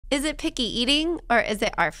Is it picky eating or is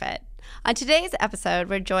it ARFID? On today's episode,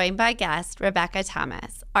 we're joined by guest Rebecca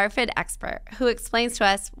Thomas, ARFID expert, who explains to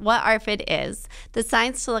us what ARFID is, the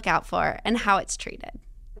signs to look out for, and how it's treated.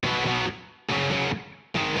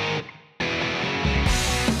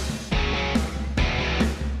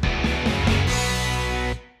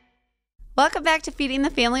 Welcome back to Feeding the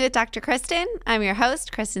Family with Dr. Kristin. I'm your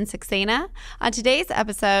host, Kristin Saxena. On today's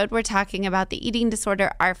episode, we're talking about the eating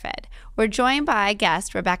disorder ARFID. We're joined by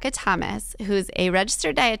guest Rebecca Thomas, who's a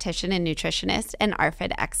registered dietitian and nutritionist and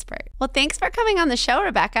ARFID expert. Well, thanks for coming on the show,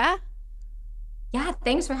 Rebecca. Yeah,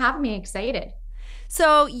 thanks for having me. Excited.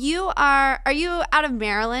 So are you out of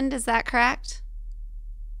Maryland? Is that correct?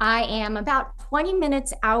 I am about 20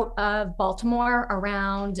 minutes out of Baltimore,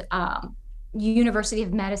 around University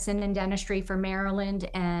of Medicine and Dentistry for Maryland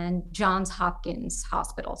and Johns Hopkins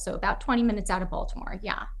Hospital. So about 20 minutes out of Baltimore.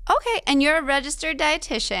 Yeah. Okay. And you're a registered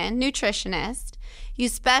dietitian, nutritionist. You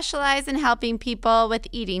specialize in helping people with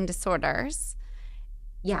eating disorders.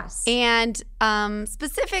 Yes. And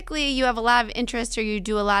specifically, you have a lot of interest, or you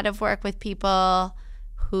do a lot of work with people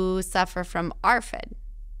who suffer from ARFID.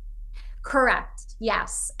 Correct.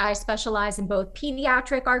 Yes. I specialize in both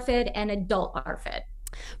pediatric ARFID and adult ARFID.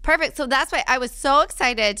 Perfect. So that's why I was so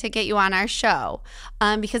excited to get you on our show,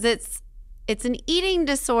 because it's an eating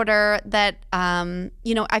disorder that,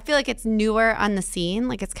 I feel like it's newer on the scene.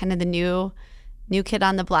 Like it's kind of the new kid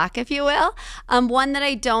on the block, if you will. One that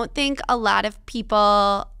I don't think a lot of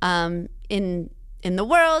people in the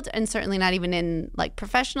world, and certainly not even in like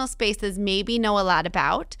professional spaces, maybe know a lot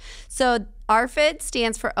about. So ARFID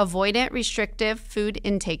stands for Avoidant Restrictive Food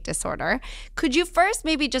Intake Disorder. Could you first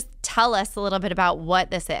maybe just tell us a little bit about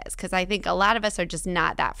what this is? Because I think a lot of us are just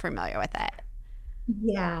not that familiar with it.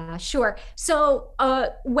 Yeah, sure. So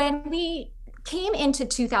when we came into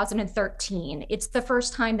 2013, it's the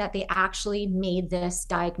first time that they actually made this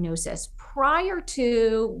diagnosis. Prior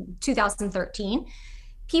to 2013,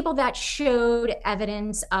 people that showed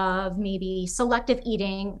evidence of maybe selective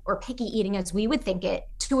eating or picky eating, as we would think it,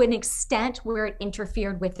 to an extent where it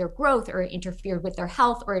interfered with their growth or it interfered with their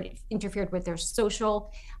health or it interfered with their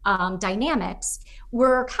social dynamics,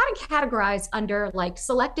 were kind of categorized under like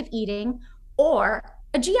selective eating or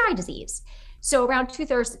a GI disease. So around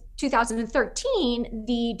 2013,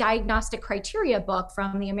 the diagnostic criteria book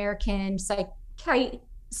from the American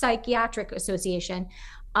Psychiatric Association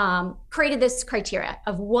created this criteria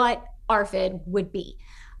of what ARFID would be.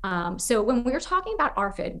 So when we're talking about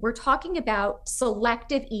ARFID, we're talking about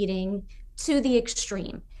selective eating to the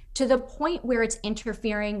extreme, to the point where it's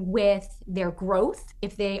interfering with their growth,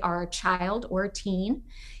 if they are a child or a teen,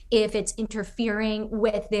 if it's interfering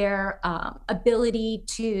with their ability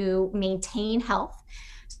to maintain health,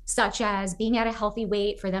 such as being at a healthy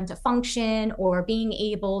weight for them to function, or being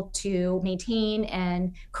able to maintain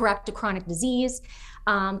and correct a chronic disease,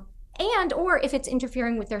 and or if it's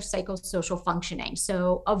interfering with their psychosocial functioning.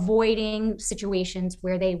 So avoiding situations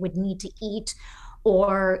where they would need to eat,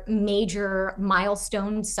 or major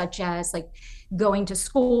milestones such as like going to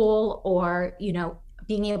school, or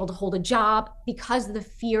being able to hold a job because of the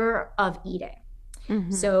fear of eating.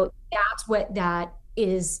 Mm-hmm. So that's what that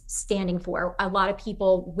is standing for. A lot of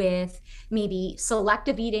people with maybe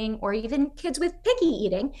selective eating, or even kids with picky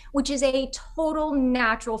eating, which is a total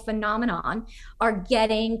natural phenomenon, are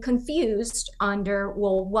getting confused under,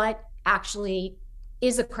 well, what actually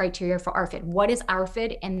is a criteria for ARFID? What is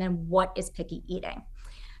ARFID? And then what is picky eating?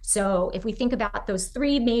 So if we think about those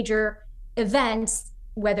three major events,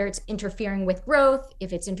 whether it's interfering with growth,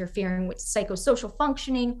 if it's interfering with psychosocial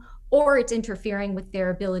functioning, or it's interfering with their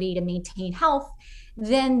ability to maintain health,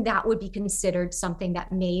 then that would be considered something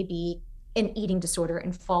that may be an eating disorder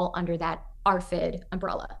and fall under that ARFID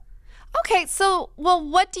umbrella. Okay, so,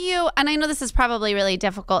 and I know this is probably really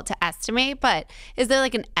difficult to estimate, but is there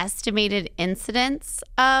like an estimated incidence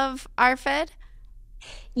of ARFID?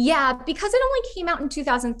 Yeah, because it only came out in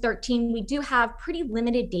 2013, we do have pretty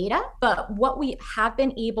limited data, but what we have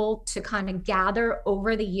been able to kind of gather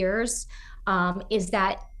over the years is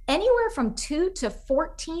that anywhere from 2 to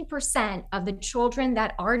 14% of the children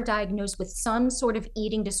that are diagnosed with some sort of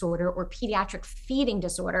eating disorder or pediatric feeding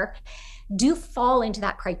disorder do fall into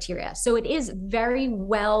that criteria. So it is very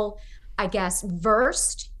well, I guess,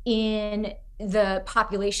 versed in the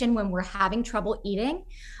population when we're having trouble eating.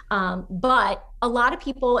 But a lot of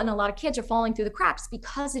people and a lot of kids are falling through the cracks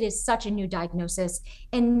because it is such a new diagnosis,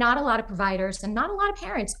 and not a lot of providers and not a lot of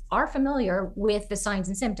parents are familiar with the signs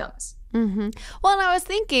and symptoms. Mm-hmm. Well, and I was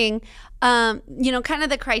thinking, kind of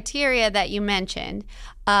the criteria that you mentioned,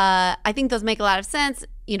 I think those make a lot of sense.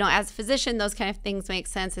 as a physician, those kind of things make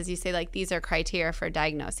sense. As you say, like, these are criteria for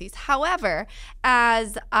diagnoses. However,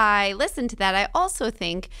 as I listen to that, I also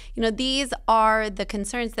think, these are the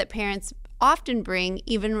concerns that parents often bring,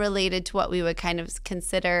 even related to what we would kind of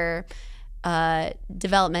consider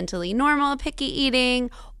developmentally normal picky eating,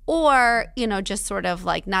 or, just sort of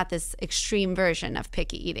like not this extreme version of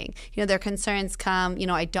picky eating. Their concerns come,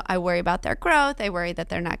 I worry about their growth. I worry that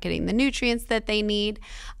they're not getting the nutrients that they need.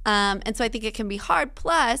 And so I think it can be hard.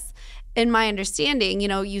 Plus, in my understanding,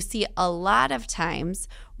 you see a lot of times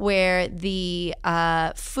where the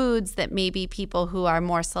foods that maybe people who are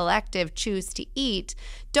more selective choose to eat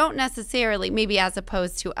don't necessarily, maybe as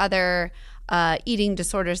opposed to other eating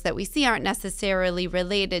disorders that we see, aren't necessarily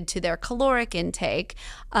related to their caloric intake.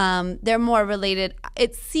 They're more related.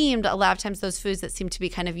 It seemed a lot of times those foods that seem to be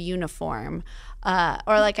kind of uniform, or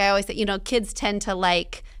like I always say, kids tend to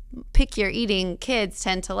like, pick your eating, kids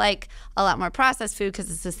tend to like a lot more processed food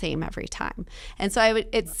because it's the same every time. And so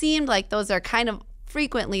it seemed like those are kind of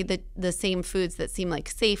frequently the same foods that seem like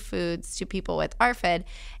safe foods to people with ARFID.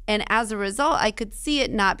 And as a result, I could see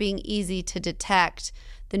it not being easy to detect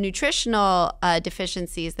the nutritional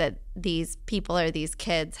deficiencies that these people or these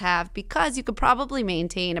kids have, because you could probably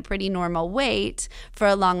maintain a pretty normal weight for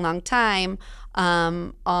a long, long time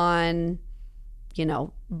on,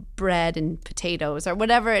 bread and potatoes or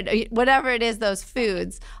whatever it is those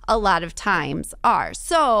foods a lot of times are.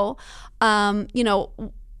 So,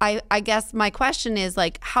 I guess my question is,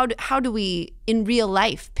 like, how do we in real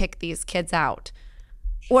life pick these kids out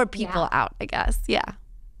or people out, I guess? Yeah.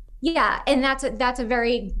 Yeah, and that's a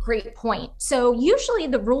very great point. So usually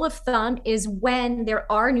the rule of thumb is when there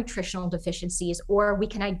are nutritional deficiencies, or we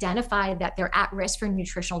can identify that they're at risk for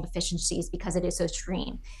nutritional deficiencies because it is so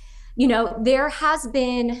extreme. There has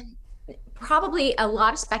been probably a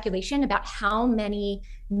lot of speculation about how many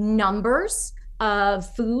numbers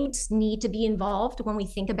of foods need to be involved when we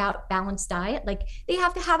think about balanced diet. Like, they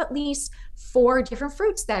have to have at least 4 different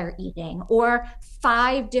fruits that they're eating, or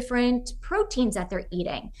 5 different proteins that they're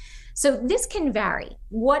eating. So this can vary.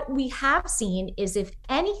 What we have seen is, if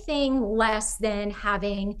anything less than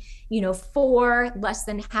having, 4, less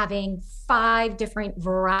than having 5 different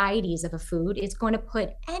varieties of a food, is going to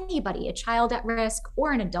put anybody, a child at risk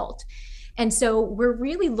or an adult. And so we're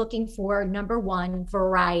really looking for, number one,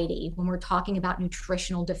 variety when we're talking about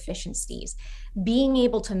nutritional deficiencies, being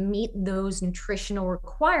able to meet those nutritional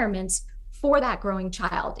requirements for that growing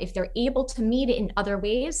child. If they're able to meet it in other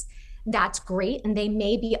ways, that's great. And they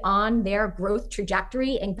may be on their growth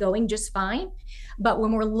trajectory and going just fine. But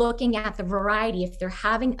when we're looking at the variety, if they're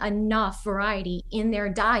having enough variety in their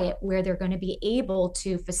diet where they're going to be able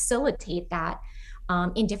to facilitate that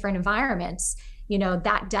in different environments,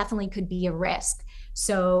 that definitely could be a risk.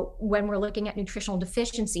 So when we're looking at nutritional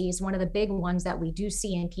deficiencies, one of the big ones that we do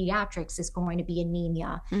see in pediatrics is going to be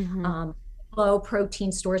anemia, low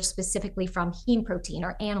protein stores, specifically from heme protein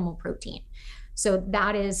or animal protein. So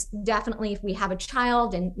that is definitely, if we have a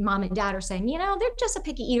child and mom and dad are saying, they're just a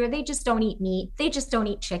picky eater, they just don't eat meat, they just don't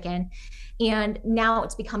eat chicken. And now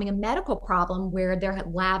it's becoming a medical problem where their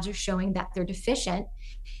labs are showing that they're deficient.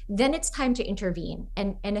 Then it's time to intervene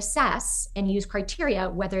and assess and use criteria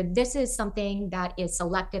whether this is something that is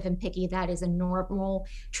selective and picky, that is a normal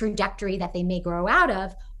trajectory that they may grow out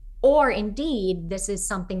of, or indeed this is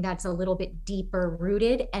something that's a little bit deeper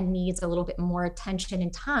rooted and needs a little bit more attention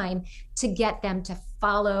and time to get them to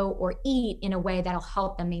follow or eat in a way that'll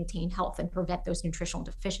help them maintain health and prevent those nutritional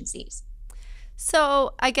deficiencies.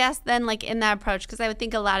 So I guess then, like, in that approach, because I would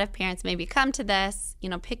think a lot of parents maybe come to this,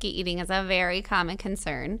 picky eating is a very common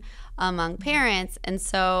concern among parents. And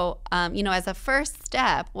so, as a first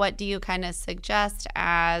step, what do you kind of suggest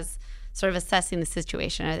as sort of assessing the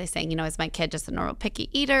situation? Are they saying, is my kid just a normal picky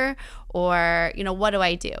eater? Or, what do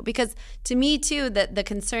I do? Because to me, too, that the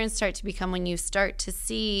concerns start to become when you start to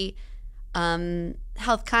see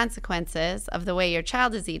health consequences of the way your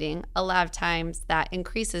child is eating. A lot of times that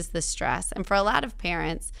increases the stress, and for a lot of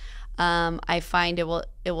parents, I find it will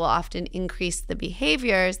often increase the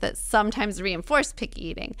behaviors that sometimes reinforce picky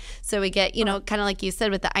eating. So we get, kind of like you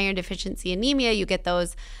said with the iron deficiency anemia, you get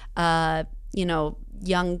those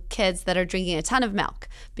young kids that are drinking a ton of milk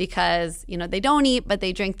because, they don't eat, but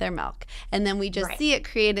they drink their milk. And then we just see it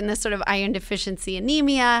creating this sort of iron deficiency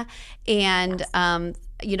anemia. And,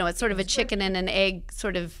 it's sort of a chicken and an egg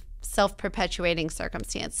sort of self-perpetuating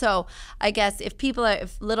circumstance. So I guess if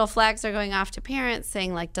little flags are going off to parents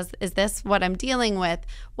saying, like, is this what I'm dealing with?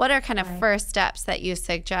 What are kind of first steps that you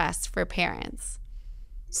suggest for parents?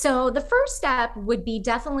 So the first step would be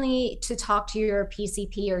definitely to talk to your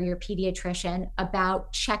PCP or your pediatrician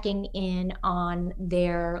about checking in on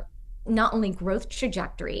their not only growth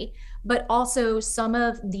trajectory, but also some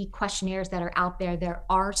of the questionnaires that are out there that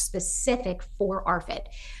are specific for ARFID.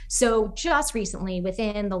 So just recently,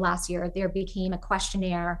 within the last year, there became a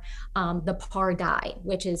questionnaire, the PARDI,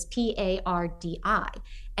 which is PARDI.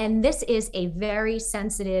 And this is a very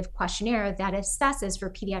sensitive questionnaire that assesses for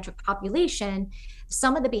pediatric population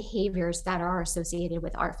some of the behaviors that are associated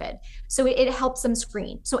with ARFID. So it helps them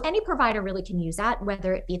screen. So any provider really can use that,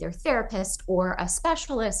 whether it be their therapist or a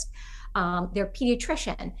specialist, their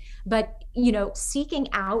pediatrician. But, seeking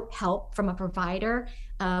out help from a provider,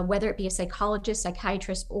 whether it be a psychologist,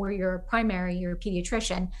 psychiatrist, or your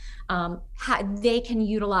pediatrician, they can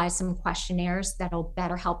utilize some questionnaires that'll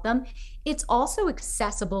better help them. It's also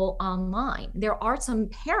accessible online. There are some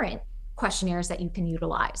parent questionnaires that you can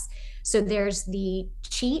utilize. So there's the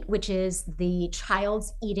CHEAT, which is the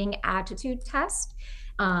child's eating attitude test.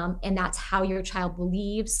 And that's how your child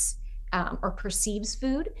believes or perceives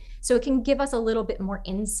food. So it can give us a little bit more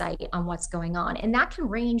insight on what's going on. And that can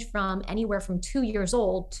range from anywhere from 2 years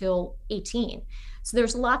old till 18. So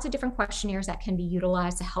there's lots of different questionnaires that can be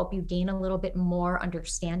utilized to help you gain a little bit more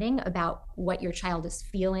understanding about what your child is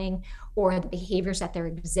feeling or the behaviors that they're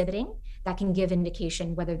exhibiting that can give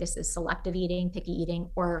indication whether this is selective eating, picky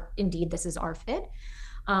eating, or indeed this is ARFID.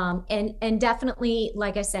 And definitely,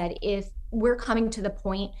 like I said, if we're coming to the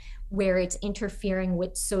point where it's interfering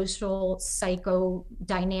with social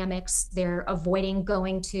psychodynamics, they're avoiding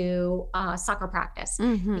going to soccer practice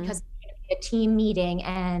because a team meeting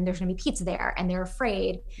and there's going to be pizza there, and they're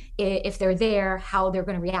afraid if they're there how they're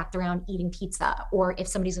going to react around eating pizza, or if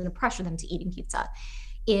somebody's going to pressure them to eating pizza.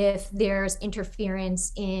 If there's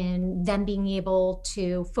interference in them being able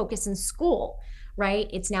to focus in school, right?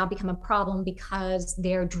 It's now become a problem because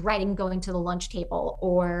they're dreading going to the lunch table,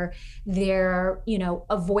 or they're,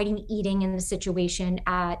 avoiding eating in the situation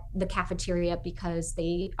at the cafeteria because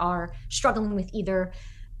they are struggling with either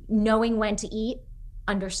knowing when to eat,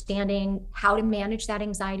 understanding how to manage that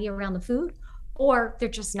anxiety around the food, or they're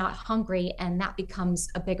just not hungry, and that becomes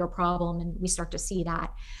a bigger problem, and we start to see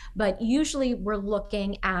that. But usually we're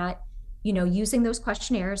looking at, using those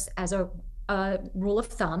questionnaires as a rule of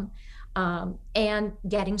thumb, and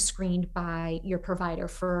getting screened by your provider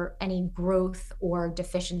for any growth or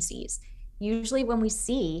deficiencies. Usually when we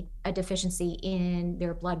see a deficiency in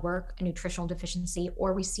their blood work, a nutritional deficiency,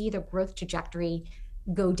 or we see their growth trajectory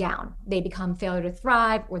go down, they become failure to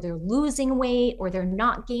thrive, or they're losing weight, or they're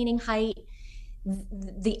not gaining height,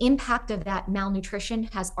 the impact of that malnutrition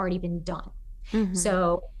has already been done.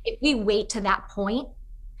 So if we wait to that point,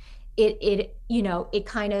 it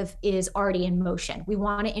kind of is already in motion. We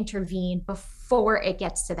want to intervene before it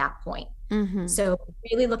gets to that point. So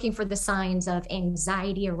really looking for the signs of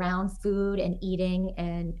anxiety around food and eating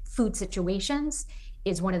and food situations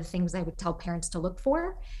is one of the things I would tell parents to look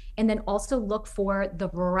for. And then also look for the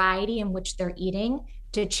variety in which they're eating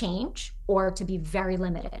to change or to be very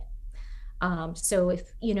limited. So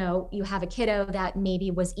if, you have a kiddo that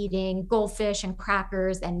maybe was eating goldfish and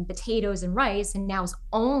crackers and potatoes and rice, and now is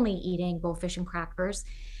only eating goldfish and crackers,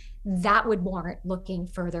 that would warrant looking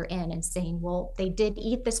further in and saying, well, they did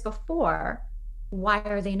eat this before. Why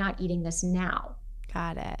are they not eating this now?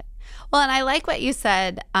 Got it. Well, and I like what you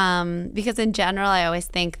said, because in general, I always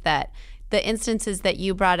think that the instances that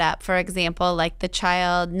you brought up, for example, like the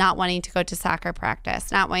child not wanting to go to soccer practice,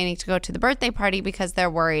 not wanting to go to the birthday party because they're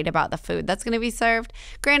worried about the food that's going to be served.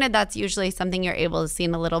 Granted, that's usually something you're able to see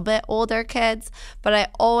in a little bit older kids, but I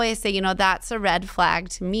always say, that's a red flag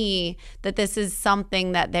to me that this is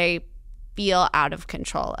something that they feel out of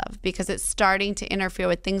control of, because it's starting to interfere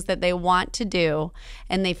with things that they want to do,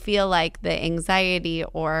 and they feel like the anxiety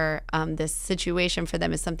or this situation for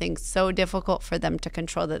them is something so difficult for them to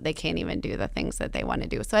control that they can't even do the things that they want to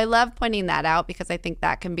do. So I love pointing that out, because I think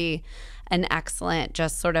that can be an excellent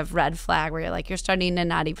just sort of red flag where you're like, you're starting to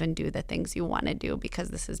not even do the things you want to do because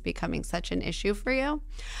this is becoming such an issue for you.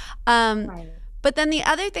 Right. But then the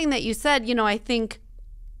other thing that you said, I think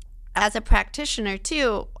as a practitioner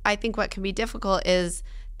too, I think what can be difficult is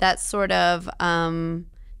that sort of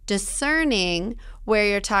discerning where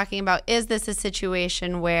you're talking about, is this a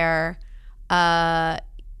situation where,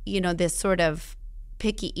 this sort of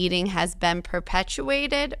picky eating has been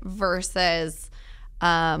perpetuated versus,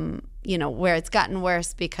 where it's gotten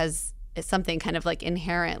worse because it's something kind of like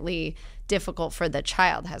inherently difficult for the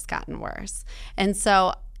child has gotten worse. And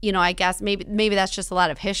so I guess maybe that's just a lot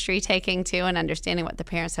of history taking too, and understanding what the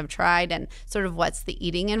parents have tried and sort of what's the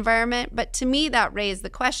eating environment. But to me, that raised the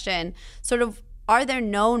question, sort of, are there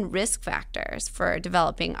known risk factors for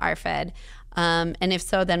developing ARFID? And if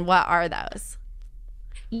so, then what are those?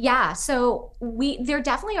 Yeah, so there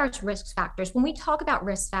definitely are risk factors. When we talk about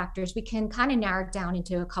risk factors, we can kind of narrow it down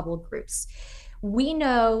into a couple of groups. We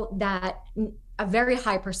know that a very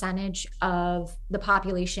high percentage of the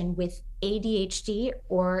population with ADHD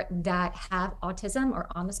or that have autism or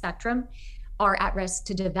on the spectrum are at risk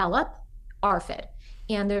to develop ARFID.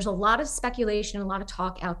 And there's a lot of speculation, a lot of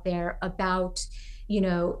talk out there about,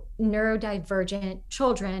 neurodivergent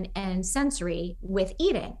children and sensory with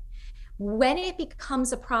eating. When it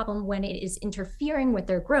becomes a problem, when it is interfering with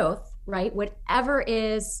their growth, right, whatever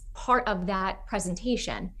is part of that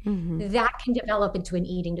presentation, that can develop into an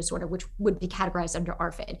eating disorder, which would be categorized under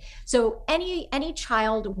ARFID. So any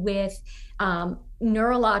child with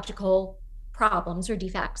neurological problems or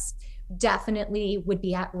defects definitely would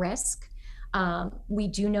be at risk. We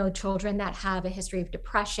do know children that have a history of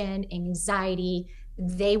depression, anxiety,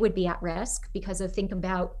 they would be at risk because think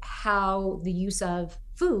about how the use of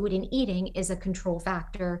food and eating is a control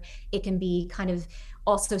factor. It can be kind of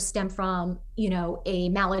also stem from, a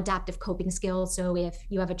maladaptive coping skill. So if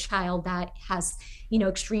you have a child that has,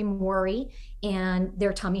 extreme worry and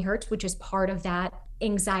their tummy hurts, which is part of that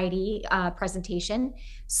anxiety presentation,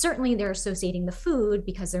 certainly they're associating the food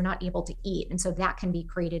because they're not able to eat. And so that can be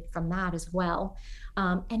created from that as well.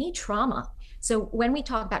 Any trauma. So when we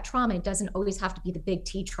talk about trauma, it doesn't always have to be the big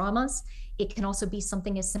T traumas. It can also be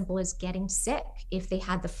something as simple as getting sick if they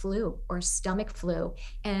had the flu or stomach flu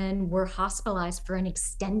and were hospitalized for an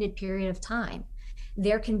extended period of time.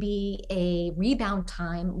 There can be a rebound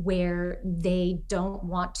time where they don't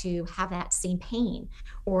want to have that same pain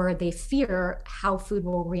or they fear how food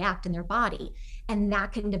will react in their body. And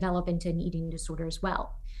that can develop into an eating disorder as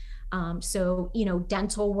well. So,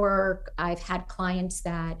 dental work, I've had clients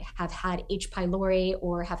that have had H. pylori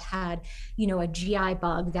or have had, a GI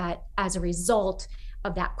bug that as a result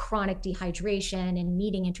of that chronic dehydration and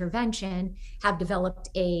needing intervention have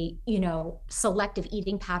developed a, selective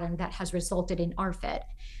eating pattern that has resulted in ARFID.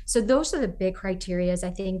 So those are the big criterias,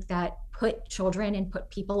 I think, that put children and put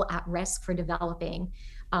people at risk for developing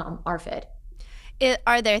ARFID.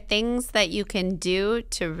 Are there things that you can do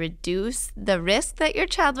to reduce the risk that your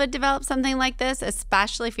child would develop something like this,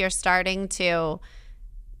 especially if you're starting to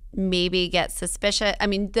maybe get suspicious? I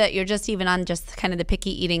mean, that you're just even on just kind of the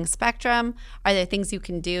picky eating spectrum. Are there things you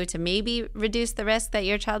can do to maybe reduce the risk that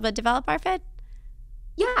your child would develop ARFID?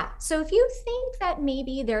 Yeah. So if you think that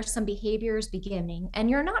maybe there's some behaviors beginning and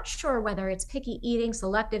you're not sure whether it's picky eating,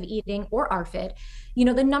 selective eating, or ARFID,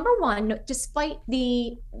 the number one, despite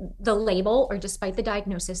the label or despite the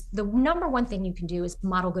diagnosis, the number one thing you can do is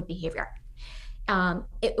model good behavior. No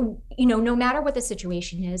matter what the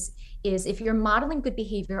situation is if you're modeling good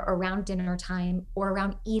behavior around dinner time or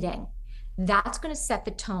around eating, that's going to set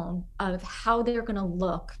the tone of how they're going to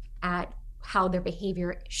look at how their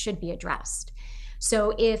behavior should be addressed.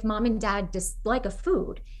 So if mom and dad dislike a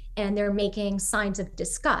food and they're making signs of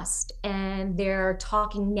disgust and they're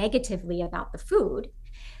talking negatively about the food,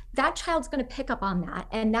 that child's going to pick up on that.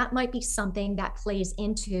 And that might be something that plays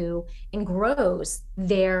into and grows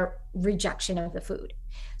their rejection of the food.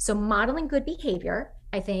 So modeling good behavior,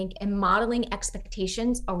 I think, and modeling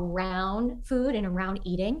expectations around food and around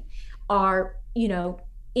eating are,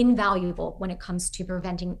 invaluable when it comes to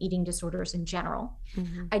preventing eating disorders in general.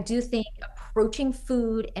 I do think approaching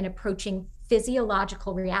food and approaching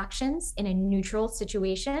physiological reactions in a neutral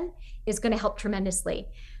situation is going to help tremendously.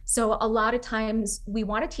 So a lot of times we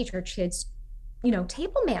want to teach our kids,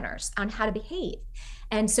 table manners on how to behave.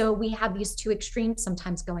 And so we have these two extremes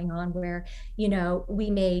sometimes going on where, we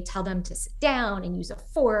may tell them to sit down and use a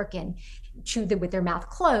fork and chew with their mouth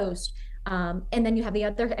closed. And then you have the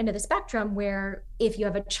other end of the spectrum where if you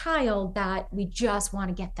have a child that we just want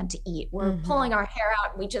to get them to eat, we're pulling our hair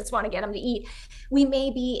out, we just want to get them to eat, we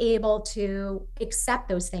may be able to accept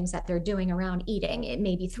those things that they're doing around eating. It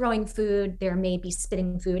may be throwing food, there may be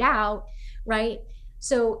spitting food out, right?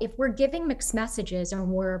 So if we're giving mixed messages and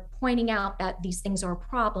we're pointing out that these things are a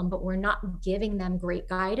problem, but we're not giving them great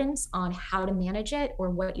guidance on how to manage it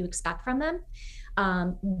or what you expect from them,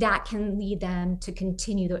 that can lead them to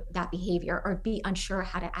continue that behavior or be unsure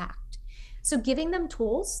how to act. So giving them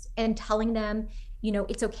tools and telling them,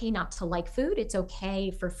 it's okay not to like food. It's okay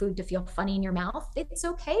for food to feel funny in your mouth. It's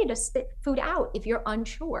okay to spit food out if you're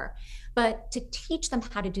unsure, but to teach them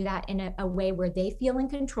how to do that in a way where they feel in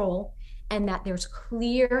control and that there's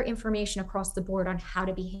clear information across the board on how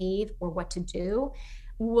to behave or what to do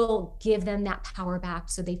will give them that power back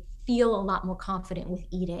so they feel a lot more confident with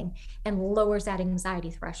eating and lowers that anxiety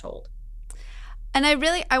threshold. And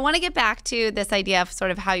I want to get back to this idea of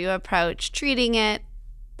sort of how you approach treating it,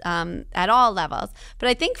 at all levels. But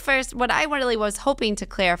I think first, what I really was hoping to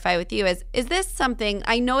clarify with you is this something,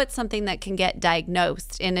 I know it's something that can get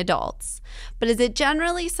diagnosed in adults, but is it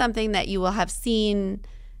generally something that you will have seen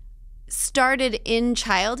started in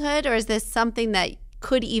childhood, or is this something that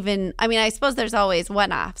could even, I mean, I suppose there's always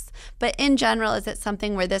one-offs, but in general, is it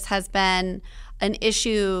something where this has been an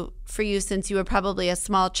issue for you since you were probably a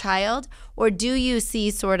small child? Or do you see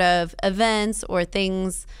sort of events or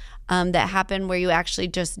things that happen where you actually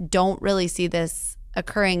just don't really see this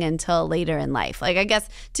occurring until later in life? Like, I guess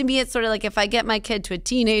to me, it's sort of like if I get my kid to a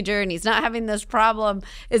teenager and he's not having this problem,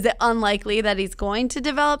 is it unlikely that he's going to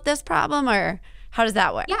develop this problem, or how does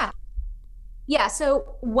that work? Yeah. Yeah,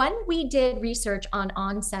 so when we did research on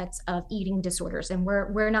onsets of eating disorders, and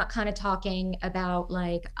we're not kind of talking about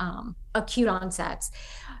like acute onsets,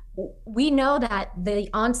 we know that the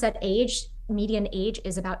onset age, median age,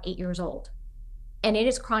 is about 8 years old, and it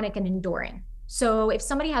is chronic and enduring. So if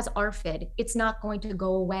somebody has ARFID, it's not going to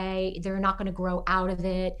go away. They're not going to grow out of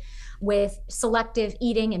it. With selective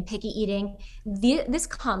eating and picky eating, this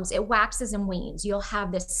comes, it waxes and wanes. You'll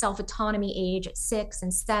have this self-autonomy age at 6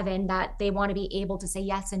 and 7 that they want to be able to say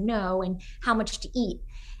yes and no and how much to eat.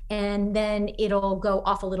 And then it'll go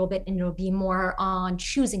off a little bit and it'll be more on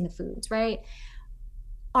choosing the foods, right?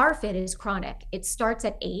 ARFID is chronic. It starts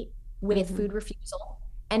at 8 with food refusal,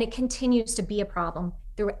 and it continues to be a problem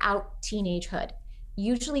throughout teenagehood.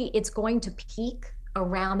 Usually it's going to peak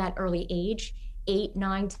around that early age, 8,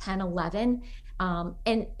 9, 10, 11,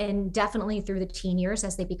 and definitely through the teen years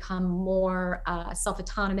as they become more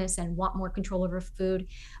self-autonomous and want more control over food.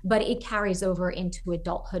 But it carries over into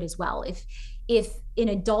adulthood as well. If an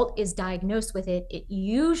adult is diagnosed with it, it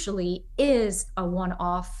usually is a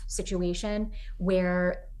one-off situation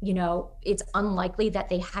where, you know, it's unlikely that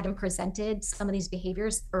they hadn't presented some of these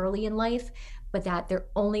behaviors early in life, but that they're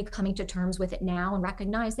only coming to terms with it now and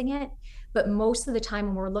recognizing it. But most of the time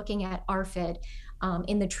when we're looking at ARFID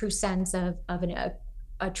in the true sense of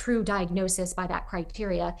a true diagnosis by that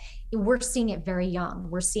criteria, we're seeing it very young.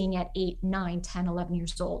 We're seeing it at 8, 9, 10, 11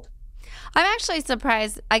 years old. I'm actually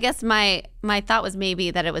surprised. I guess my thought was maybe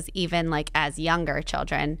that it was even like as younger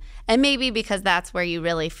children, and maybe because that's where you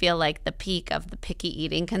really feel like the peak of the picky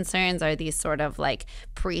eating concerns are these sort of like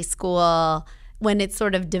preschool, when it's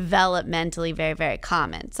sort of developmentally very, very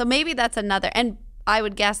common. So maybe that's another, and I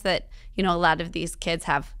would guess that, you know, a lot of these kids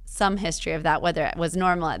have some history of that, whether it was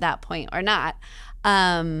normal at that point or not.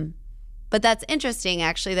 But that's interesting,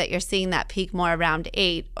 actually, that you're seeing that peak more around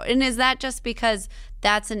 8. And is that just because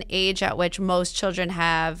that's an age at which most children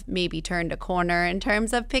have maybe turned a corner in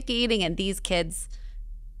terms of picky eating, and these kids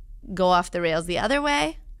go off the rails the other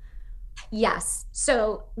way? Yes.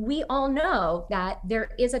 So we all know that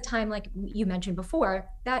there is a time, like you mentioned before,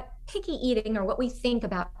 that picky eating, or what we think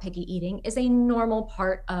about picky eating, is a normal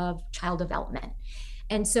part of child development.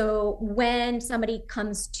 And so when somebody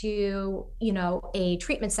comes to, you know, a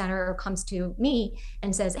treatment center or comes to me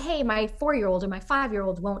and says, hey, my 4-year-old or my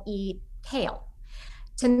 5-year-old won't eat kale,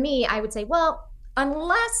 to me, I would say, well,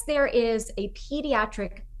 unless there is a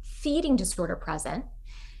pediatric feeding disorder present,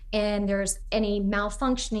 and there's any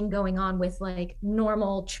malfunctioning going on with like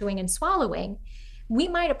normal chewing and swallowing, we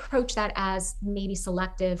might approach that as maybe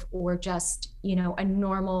selective or just, you know, a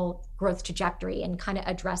normal growth trajectory and kind of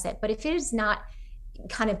address it. But if it is not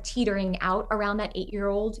kind of teetering out around that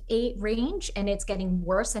 8-year-old range and it's getting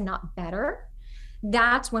worse and not better,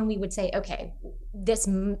 that's when we would say, okay, this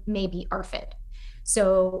may be ARFID.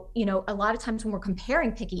 So, you know, a lot of times when we're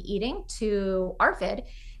comparing picky eating to ARFID,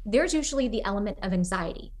 there's usually the element of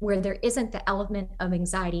anxiety, where there isn't the element of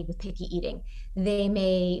anxiety with picky eating. They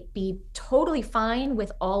may be totally fine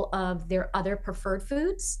with all of their other preferred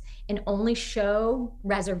foods and only show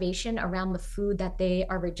reservation around the food that they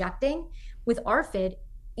are rejecting. With ARFID,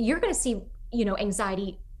 you're going to see, you know,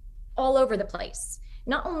 anxiety all over the place,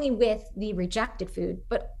 not only with the rejected food,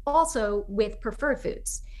 but also with preferred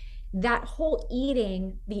foods. That whole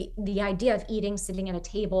eating, the idea of eating, sitting at a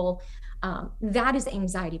table, that is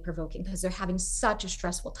anxiety provoking because they're having such a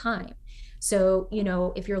stressful time. So, you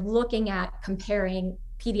know, if you're looking at comparing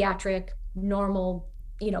pediatric, normal,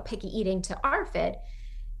 you know, picky eating to ARFID,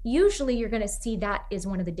 usually you're going to see that is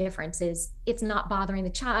one of the differences. It's not bothering the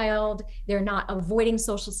child. They're not avoiding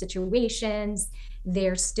social situations.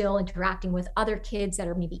 They're still interacting with other kids that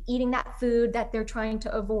are maybe eating that food that they're trying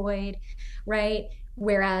to avoid, right?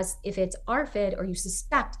 Whereas if it's ARFID, or you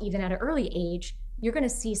suspect even at an early age, you're going to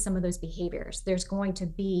see some of those behaviors. There's going to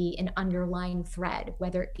be an underlying thread,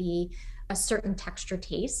 whether it be a certain texture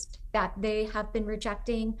taste that they have been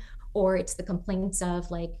rejecting, or it's the complaints of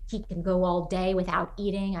like, he can go all day without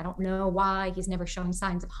eating. I don't know why. He's never showing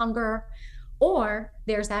signs of hunger. Or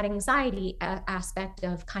there's that anxiety aspect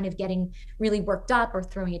of kind of getting really worked up or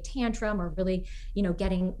throwing a tantrum or really,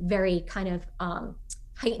 getting very kind of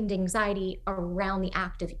heightened anxiety around the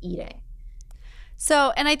act of eating.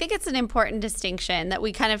 So, and I think it's an important distinction that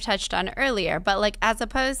we kind of touched on earlier, but like as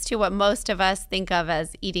opposed to what most of us think of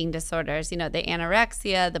as eating disorders, the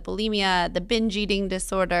anorexia, the bulimia, the binge eating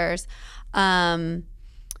disorders,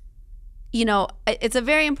 it's a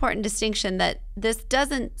very important distinction that this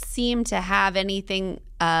doesn't seem to have anything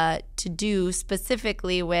to do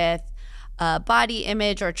specifically with body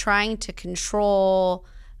image or trying to control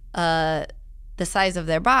the size of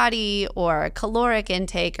their body or caloric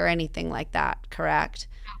intake or anything like that, correct?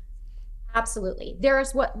 Absolutely.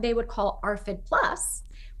 There's what they would call ARFID plus,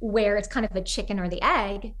 where it's kind of a chicken or the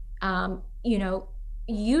egg.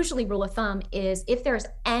 Usually rule of thumb is if there's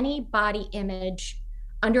any body image,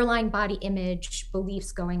 underlying body image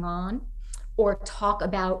beliefs going on, or talk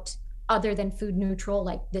about other than food neutral,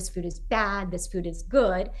 like this food is bad, this food is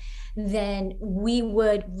good, then we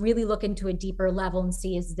would really look into a deeper level and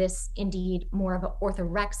see, is this indeed more of an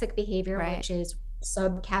orthorexic behavior, Right. which is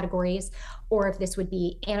subcategories, or if this would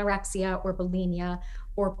be anorexia or bulimia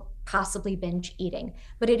or possibly binge eating.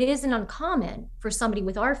 But it isn't uncommon for somebody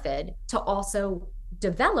with ARFID to also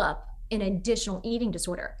develop an additional eating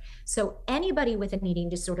disorder. So anybody with an eating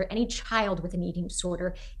disorder, any child with an eating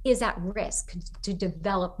disorder is at risk to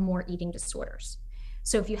develop more eating disorders.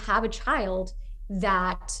 So if you have a child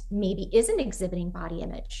that maybe isn't exhibiting body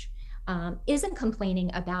image, isn't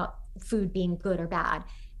complaining about food being good or bad,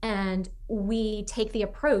 and we take the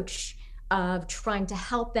approach of trying to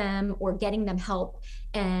help them or getting them help,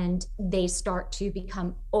 and they start to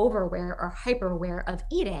become over aware or hyper aware of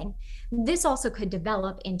eating, this also could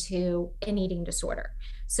develop into an eating disorder.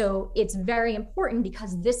 So it's very important,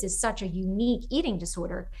 because this is such a unique eating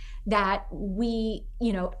disorder, that we,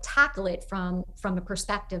 tackle it from a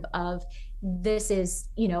perspective of, this is,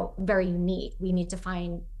 very unique. We need to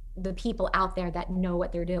find the people out there that know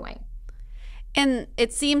what they're doing. And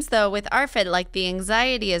it seems though with ARFID, like the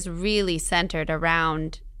anxiety is really centered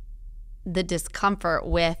around the discomfort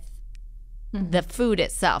with the food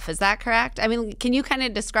itself. Is that correct? I mean, can you kind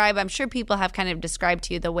of describe, I'm sure people have kind of described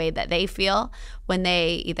to you the way that they feel when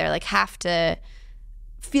they either like have to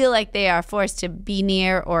feel like they are forced to be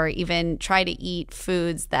near or even try to eat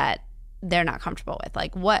foods that they're not comfortable with.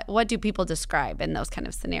 Like what do people describe in those kind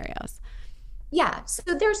of scenarios? Yeah,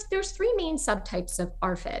 so there's three main subtypes of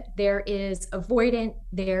ARFID. There is avoidant,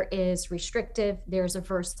 there is restrictive, there's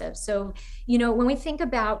aversive. So, when we think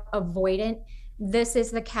about avoidant, this is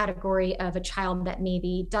the category of a child that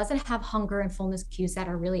maybe doesn't have hunger and fullness cues that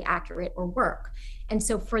are really accurate or work. And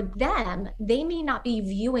so for them, they may not be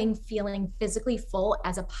viewing feeling physically full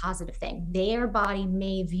as a positive thing. Their body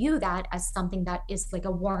may view that as something that is like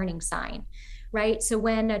a warning sign, right? So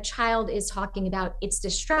when a child is talking about it's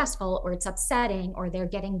distressful or it's upsetting or they're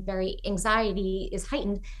getting very anxiety is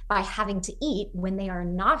heightened by having to eat when they are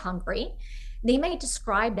not hungry, they might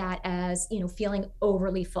describe that as, feeling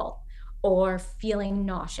overly full or feeling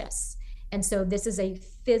nauseous. And so this is a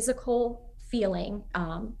physical feeling,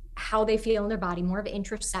 how they feel in their body, more of an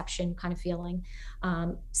interoception kind of feeling.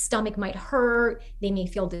 Stomach might hurt, they may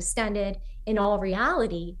feel distended. In all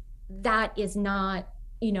reality, that is not,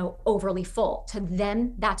 overly full. To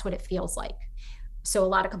them, that's what it feels like. So a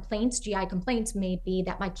lot of complaints, GI complaints, may be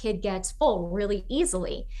that my kid gets full really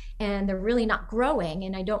easily and they're really not growing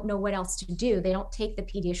and I don't know what else to do. They don't take the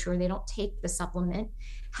Pediasure, they don't take the supplement.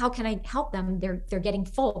 How can I help them? They're getting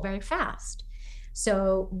full very fast.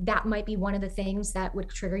 So that might be one of the things that would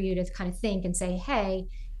trigger you to kind of think and say, hey,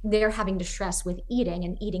 they're having distress with eating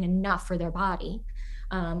and eating enough for their body.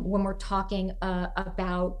 When we're talking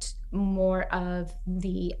about more of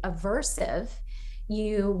the aversive,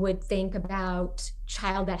 you would think about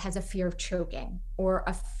child that has a fear of choking or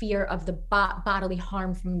a fear of the bodily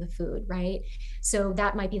harm from the food, right? So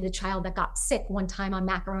that might be the child that got sick one time on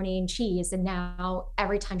macaroni and cheese, and now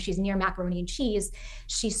every time she's near macaroni and cheese,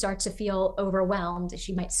 she starts to feel overwhelmed.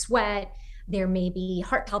 She might sweat. There may be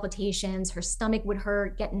heart palpitations. Her stomach would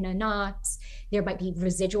hurt, get into knots. There might be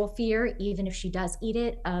residual fear, even if she does eat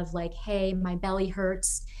it, of like, hey, my belly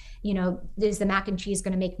hurts. Is the mac and cheese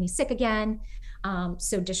going to make me sick again?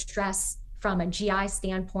 So distress from a GI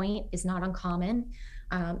standpoint is not uncommon.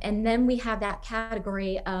 And then we have that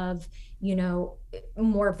category of,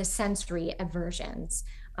 more of the sensory aversions.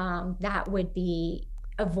 That would be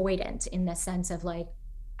avoidant in the sense of like,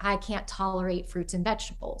 I can't tolerate fruits and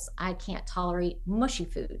vegetables. I can't tolerate mushy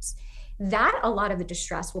foods. That a lot of the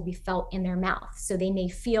distress will be felt in their mouth. So they may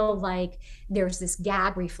feel like there's this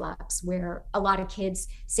gag reflex where a lot of kids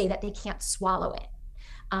say that they can't swallow it.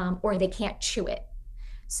 or they can't chew it.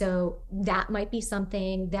 So that might be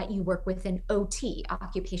something that you work with an OT,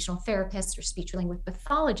 occupational therapist, or speech language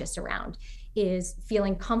pathologist around, is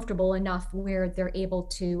feeling comfortable enough where they're able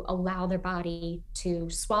to allow their body to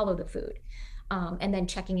swallow the food. And then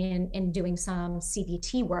checking in and doing some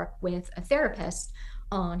CBT work with a therapist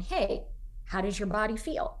on, hey, how does your body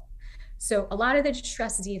feel? So a lot of the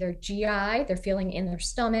distress is either GI, they're feeling it in their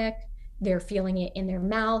stomach, they're feeling it in their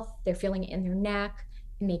mouth, they're feeling it in their neck,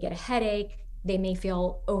 they may get a headache, they may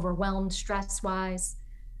feel overwhelmed stress-wise.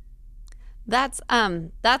 That's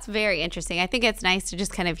very interesting. I think it's nice to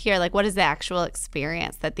just kind of hear like what is the actual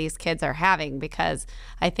experience that these kids are having, because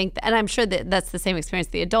I think and I'm sure that that's the same experience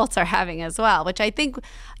the adults are having as well, which I think,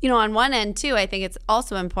 on one end too, I think it's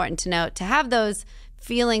also important to note to have those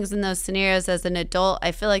feelings in those scenarios as an adult.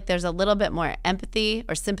 I feel like there's a little bit more empathy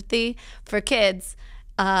or sympathy for kids.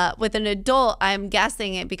 With an adult, I'm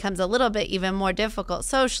guessing it becomes a little bit even more difficult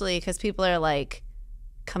socially because people are like,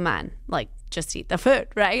 come on, like just eat the food,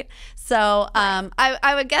 right? So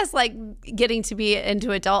I would guess like getting to be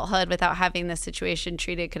into adulthood without having this situation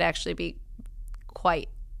treated could actually be quite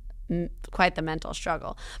the mental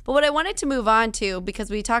struggle. But what I wanted to move on to,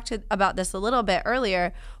 because we talked about this a little bit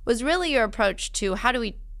earlier, was really your approach to how do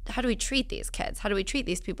we treat these kids? How do we treat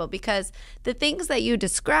these people? Because the things that you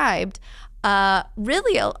described,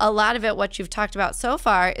 really a lot of it, what you've talked about so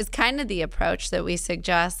far, is kind of the approach that we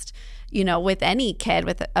suggest, with any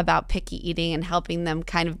kid about picky eating, and helping them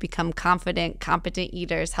kind of become confident, competent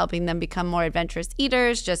eaters, helping them become more adventurous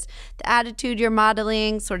eaters, just the attitude you're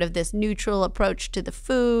modeling, sort of this neutral approach to the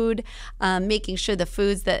food, making sure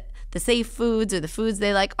the safe foods or the foods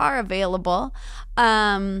they like are available.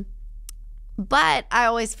 But I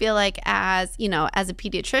always feel like as a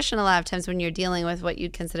pediatrician, a lot of times when you're dealing with what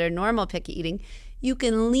you'd consider normal picky eating, you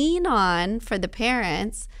can lean on for the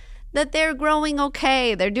parents that they're growing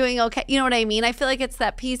okay, they're doing okay. You know what I mean? I feel like it's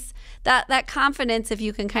that piece, that confidence, if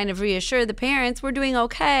you can kind of reassure the parents, we're doing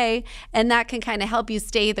okay, and that can kind of help you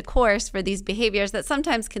stay the course for these behaviors that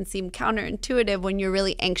sometimes can seem counterintuitive when you're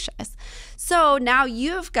really anxious. So now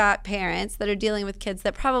you've got parents that are dealing with kids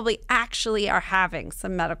that probably actually are having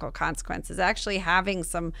some medical consequences, actually having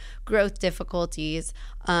some growth difficulties,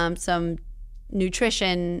 some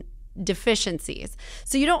nutrition deficiencies.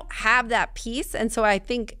 So you don't have that piece. And so I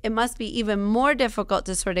think it must be even more difficult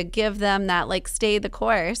to sort of give them that like stay the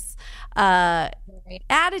course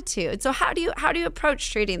attitude. So how do you approach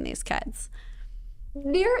treating these kids?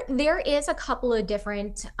 There is a couple of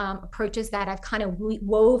different approaches that I've kind of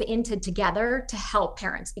wove into together to help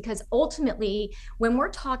parents, because ultimately when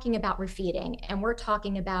we're talking about refeeding and we're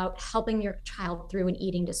talking about helping your child through an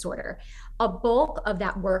eating disorder, a bulk of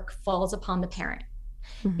that work falls upon the parent.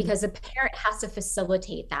 Mm-hmm. Because the parent has to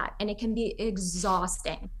facilitate that, and it can be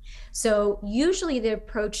exhausting. So usually the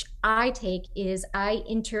approach I take is I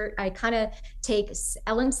kind of take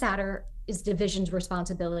Ellen Satter is division's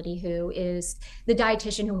responsibility, who is the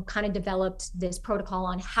dietitian who kind of developed this protocol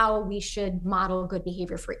on how we should model good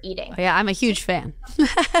behavior for eating. Oh, yeah, I'm a huge fan.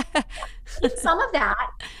 Some of that,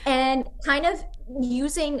 and kind of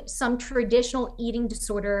using some traditional eating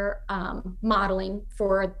disorder modeling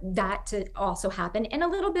for that to also happen, and a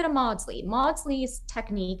little bit of Maudsley. Maudsley's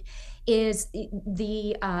technique is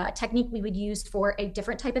the technique we would use for a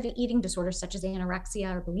different type of eating disorder, such as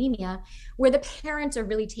anorexia or bulimia, where the parents are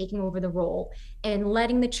really taking over the role and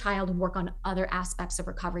letting the child work on other aspects of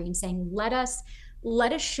recovery and saying, let us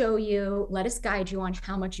show you, let us guide you on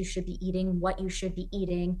how much you should be eating, what you should be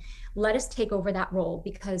eating. Let us take over that role,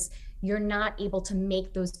 because you're not able to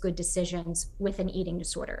make those good decisions with an eating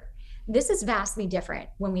disorder. This is vastly different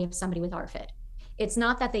when we have somebody with ARFID. It's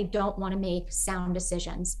not that they don't want to make sound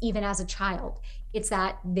decisions, even as a child. It's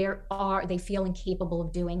that they feel incapable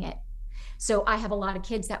of doing it. So I have a lot of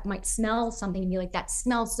kids that might smell something and be like, that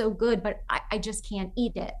smells so good, but I just can't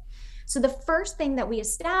eat it. So the first thing that we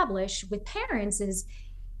establish with parents is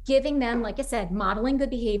giving them, like I said, modeling good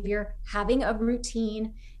behavior, having a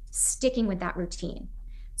routine, sticking with that routine.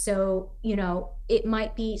 So, it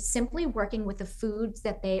might be simply working with the foods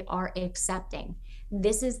that they are accepting.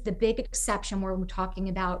 This is the big exception where we're talking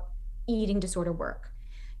about eating disorder work.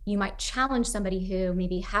 You might challenge somebody who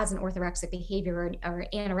maybe has an orthorexic behavior or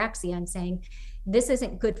anorexia and saying, this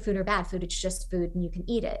isn't good food or bad food, it's just food and you can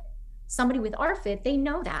eat it. Somebody with ARFID, they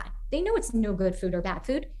know that. They know it's no good food or bad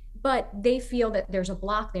food, but they feel that there's a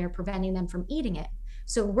block there preventing them from eating it.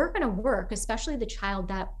 So we're going to work, especially the child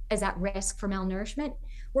that is at risk for malnourishment,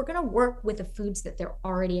 we're going to work with the foods that they're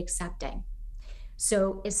already accepting.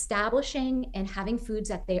 So establishing and having foods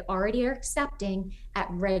that they already are accepting at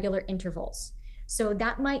regular intervals. So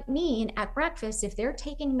that might mean at breakfast, if they're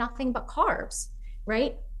taking nothing but carbs,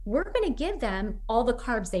 right? We're going to give them all the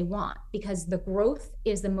carbs they want because the growth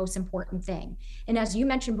is the most important thing. And as you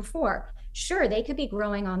mentioned before, sure, they could be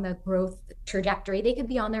growing on the growth trajectory. They could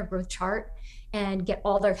be on their growth chart and get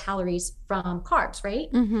all their calories from carbs,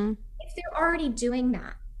 right? Mm-hmm. If they're already doing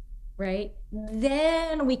that, right,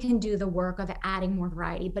 then we can do the work of adding more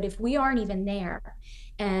variety. But if we aren't even there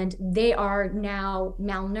and they are now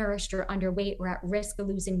malnourished or underweight, we're at risk of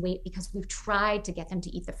losing weight because we've tried to get them to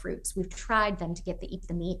eat the fruits, we've tried them to get to eat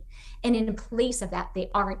the meat, and in place of that they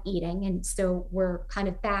aren't eating, and so we're kind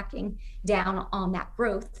of backing down on that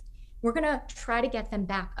growth. We're going to try to get them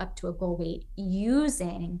back up to a goal weight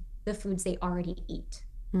using the foods they already eat.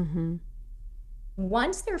 Mm-hmm.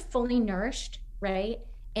 Once they're fully nourished, right,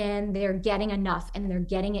 and they're getting enough and they're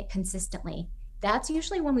getting it consistently, that's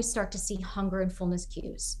usually when we start to see hunger and fullness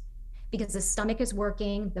cues, because the stomach is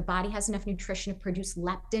working, the body has enough nutrition to produce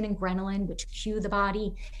leptin and ghrelin, which cue the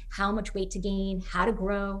body how much weight to gain, how to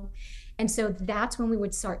grow. And so that's when we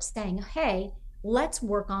would start saying, hey, let's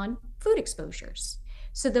work on food exposures.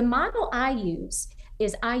 So the model I use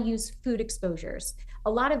food exposures. A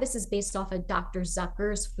lot of this is based off of Dr.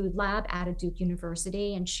 Zucker's food lab out of Duke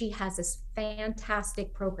University. And she has this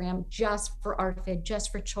fantastic program just for ARFID,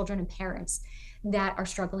 just for children and parents that are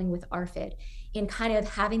struggling with ARFID, in kind of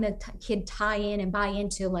having the kid tie in and buy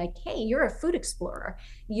into, like, hey, you're a food explorer,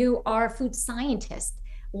 you are a food scientist.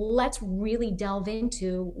 Let's really delve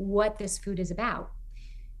into what this food is about.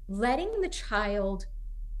 Letting the child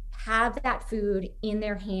have that food in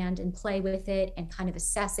their hand and play with it and kind of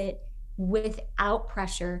assess it without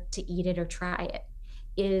pressure to eat it or try it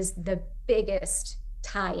is the biggest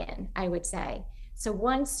tie-in, I would say. So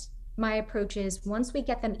my approach is, once we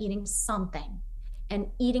get them eating something and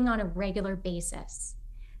eating on a regular basis,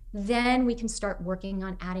 then we can start working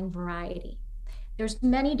on adding variety. There's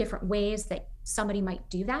many different ways that somebody might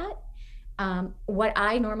do that. What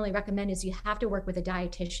I normally recommend is you have to work with a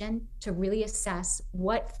dietitian to really assess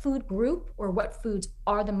what food group or what foods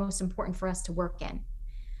are the most important for us to work in.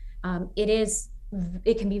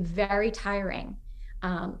 It can be very tiring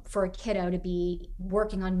for a kiddo to be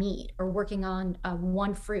working on meat or working on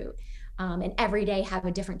one fruit, and every day have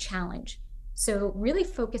a different challenge. So really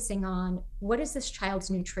focusing on, what is this child's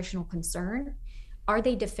nutritional concern? Are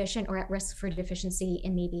they deficient or at risk for deficiency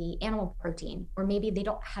in maybe animal protein, or maybe they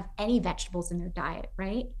don't have any vegetables in their diet,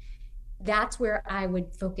 right? That's where I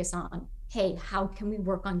would focus on, hey, how can we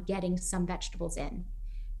work on getting some vegetables in?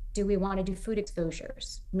 Do we want to do food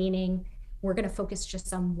exposures? Meaning we're going to focus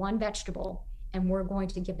just on one vegetable and we're going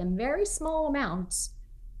to give them very small amounts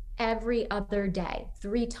every other day,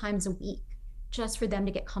 3 times a week, just for them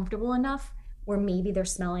to get comfortable enough where maybe they're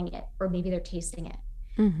smelling it or maybe they're tasting it.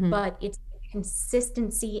 Mm-hmm. But it's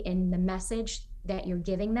consistency in the message that you're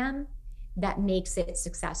giving them that makes it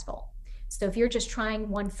successful. So if you're just trying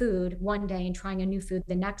one food one day and trying a new food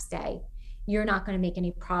the next day, you're not going to make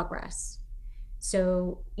any progress.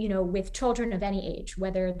 So, with children of any age,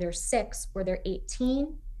 whether they're 6 or they're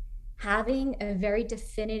 18, having a very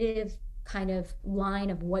definitive kind of line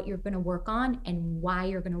of what you're going to work on and why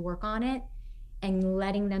you're going to work on it, and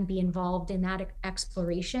letting them be involved in that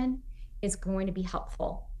exploration is going to be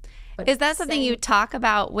helpful. But is that something you talk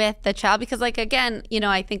about with the child? Because, like, again,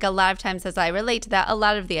 I think a lot of times, as I relate to that, a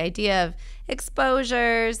lot of the idea of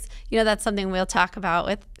exposures, that's something we'll talk about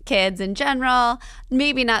with kids in general.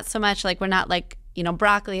 Maybe not so much like, we're not like,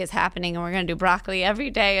 broccoli is happening and we're going to do broccoli every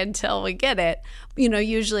day until we get it.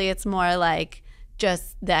 Usually it's more like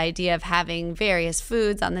just the idea of having various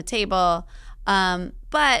foods on the table.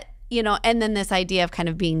 But and then this idea of kind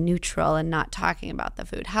of being neutral and not talking about the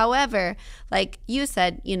food. However, like you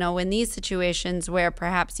said, in these situations where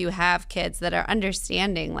perhaps you have kids that are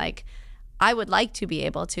understanding, like, I would like to be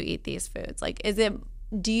able to eat these foods. Like,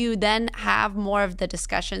 do you then have more of the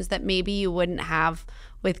discussions that maybe you wouldn't have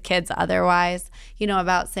with kids otherwise,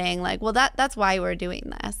 about saying, like, well, that's why we're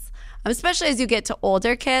doing this. Especially as you get to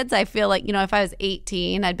older kids, I feel like, if I was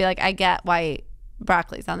 18, I'd be like, I get why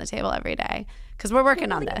broccoli's on the table every day, because we're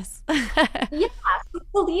working on this. Yeah,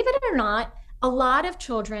 believe it or not, a lot of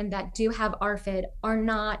children that do have ARFID are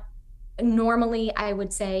not normally, I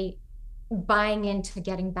would say, buying into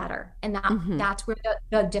getting better. And that's where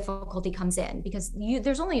the difficulty comes in, because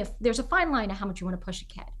there's a fine line to how much you want to push a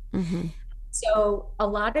kid. Mm-hmm. So a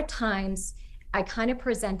lot of times I kind of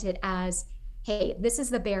present it as, hey, this is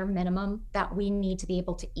the bare minimum that we need to be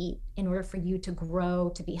able to eat in order for you to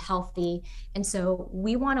grow, to be healthy. And so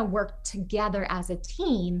we want to work together as a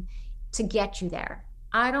team to get you there.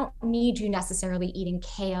 I don't need you necessarily eating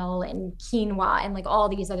kale and quinoa and like all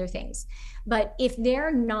these other things. But if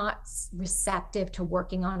they're not receptive to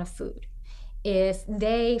working on a food, if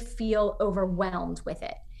they feel overwhelmed with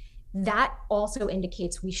it, that also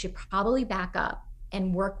indicates we should probably back up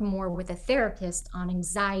and work more with a therapist on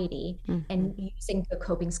anxiety and using the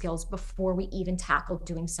coping skills before we even tackle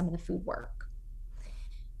doing some of the food work.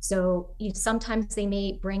 So sometimes they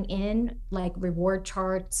may bring in like reward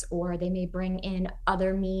charts, or they may bring in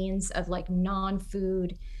other means of like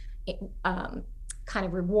non-food kind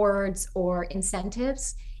of rewards or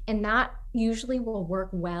incentives. And that usually will work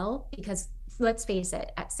well, because let's face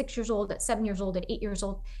it, at 6 years old, at 7 years old, at 8 years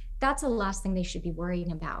old, that's the last thing they should be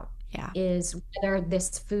worrying about, is whether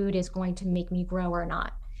this food is going to make me grow or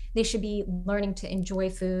not. They should be learning to enjoy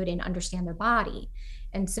food and understand their body.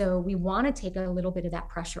 And so we want to take a little bit of that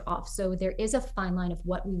pressure off. So there is a fine line of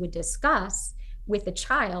what we would discuss with the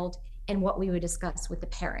child and what we would discuss with the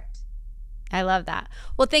parent. I love that.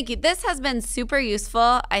 Well, thank you. This has been super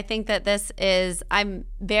useful. I think that I'm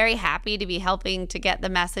very happy to be helping to get the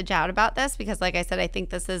message out about this, because like I said, I think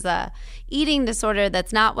this is a eating disorder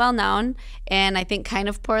that's not well known, and I think kind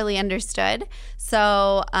of poorly understood.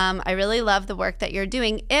 So I really love the work that you're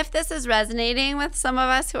doing. If this is resonating with some of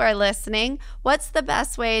us who are listening, what's the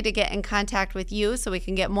best way to get in contact with you so we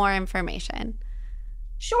can get more information?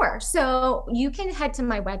 Sure. So you can head to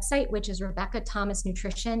my website, which is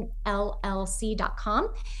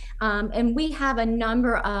RebeccaThomasNutritionLLC.com. And we have a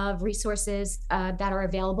number of resources that are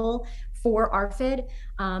available for ARFID.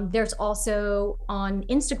 There's also on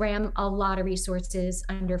Instagram a lot of resources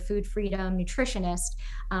under Food Freedom Nutritionist.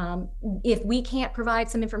 If we can't provide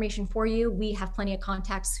some information for you, we have plenty of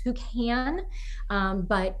contacts who can,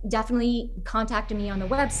 but definitely contacting me on the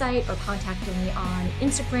website or contacting me on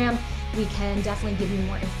Instagram. We can definitely give you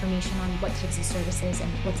more information on what types of services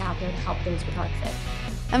and what's out there to help those with ARFID.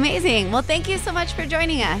 Amazing. Well, thank you so much for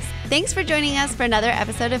joining us. Thanks for joining us for another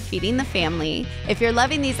episode of Feeding the Family. If you're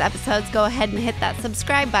loving these episodes, go ahead and hit that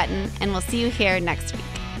subscribe button, and we'll see you here next week.